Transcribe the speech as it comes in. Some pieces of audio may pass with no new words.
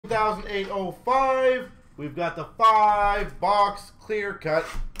2008-05. We've got the 5-box clear cut.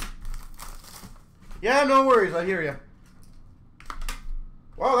 Yeah, no worries. I hear you.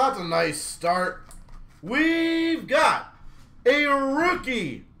 Well, that's a nice start. We've got a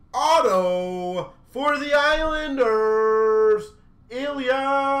rookie auto for the Islanders,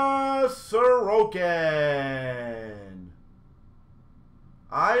 Ilya Sorokin.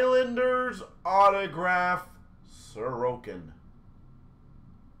 Islanders autograph, Sorokin.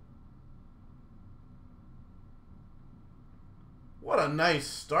 What a nice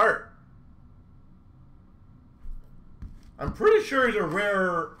start. I'm pretty sure he's a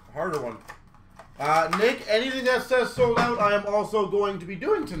rare, harder one. Nick, anything that says sold out, I am also going to be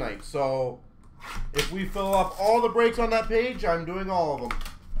doing tonight. So, if we fill up all the breaks on that page, I'm doing all of them.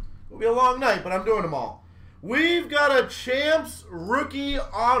 It'll be a long night, but I'm doing them all. We've got a Champs rookie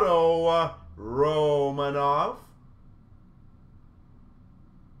auto, Romanov.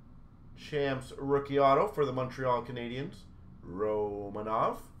 Champs rookie auto for the Montreal Canadiens,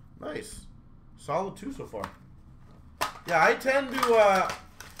 Romanov. Nice. Solid 2 so far. Yeah, I intend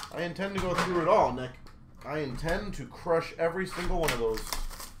to go through it all, Nick. I intend to crush every single one of those.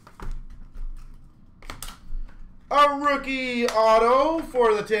 A rookie auto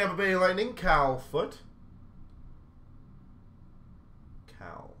for the Tampa Bay Lightning, Cal Foot.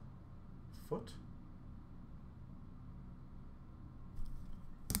 Cal Foot.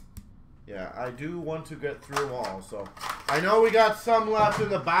 Yeah, I do want to get through them all. So I know we got some left in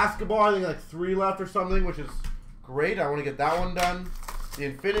the basketball. I think like 3 left or something, which is great. I want to get that one done. The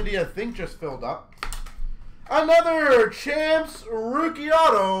Infinity, I think, just filled up. Another Champs rookie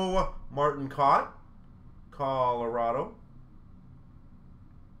auto, Martin Cott, Colorado.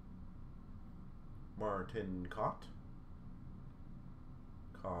 Martin Cott,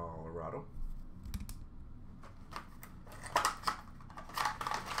 Colorado.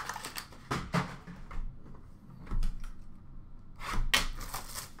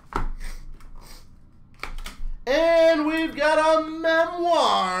 And we've got a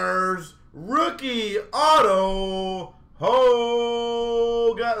Memoirs rookie auto, Hoglander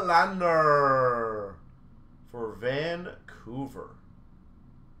for Vancouver.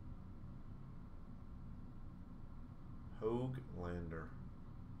 Hoglander.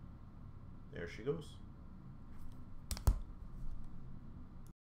 There she goes.